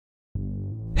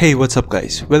Hey, what's up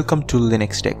guys, welcome to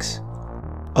Linux Techs.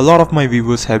 A lot of my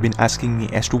viewers have been asking me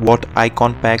as to what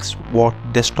icon packs, what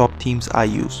desktop themes I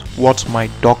use, what's my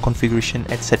dock configuration,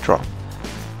 etc.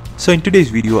 So in today's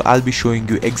video, I'll be showing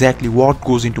you exactly what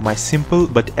goes into my simple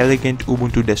but elegant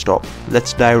Ubuntu desktop.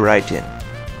 Let's dive right in.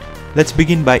 Let's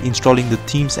begin by installing the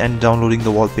themes and downloading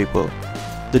the wallpaper.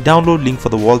 The download link for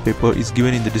the wallpaper is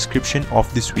given in the description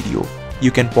of this video. You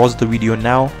can pause the video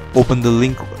now, open the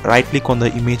link, right click on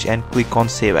the image and click on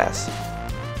Save As.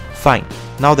 Fine,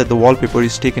 now that the wallpaper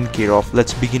is taken care of,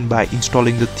 let's begin by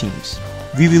installing the themes.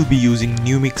 We will be using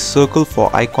numix-circle for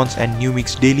icons and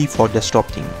numix-daily for desktop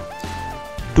theme.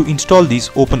 To install these,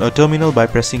 open a terminal by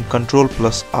pressing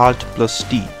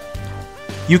Ctrl+Alt+T.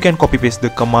 You can copy paste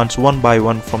the commands one by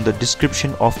one from the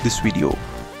description of this video.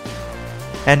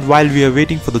 And while we are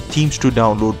waiting for the themes to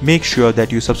download, make sure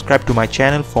that you subscribe to my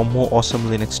channel for more awesome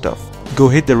Linux stuff. Go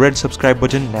hit the red subscribe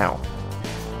button now.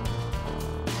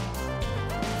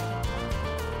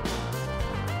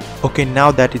 Okay,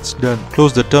 now that it's done,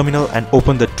 close the terminal and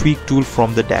open the tweak tool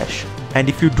from the dash. And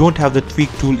if you don't have the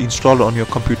tweak tool installed on your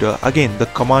computer, again the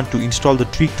command to install the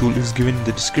tweak tool is given in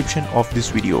the description of this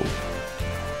video.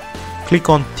 Click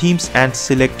on Themes and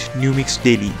select Numix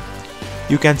Daily.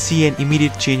 You can see an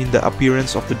immediate change in the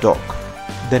appearance of the dock.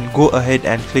 Then go ahead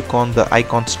and click on the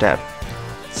Icons tab.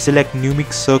 Select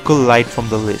Numix-circle Lite from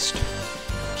the list.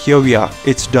 Here we are,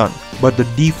 it's done. But the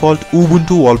default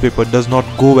Ubuntu wallpaper does not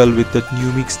go well with the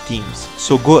Numix themes.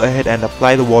 So go ahead and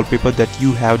apply the wallpaper that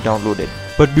you have downloaded.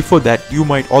 But before that, you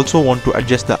might also want to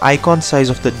adjust the icon size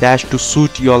of the dash to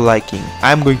suit your liking.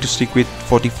 I am going to stick with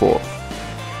 44.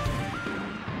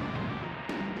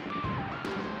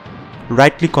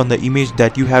 Right click on the image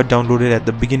that you have downloaded at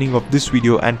the beginning of this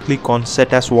video and click on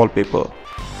Set as Wallpaper.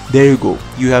 There you go,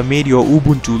 you have made your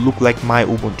Ubuntu look like my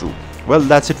Ubuntu. Well,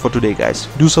 that's it for today guys.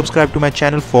 Do subscribe to my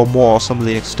channel for more awesome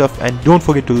Linux stuff and don't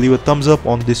forget to leave a thumbs up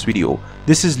on this video.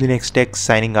 This is Linux Tech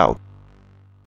signing out.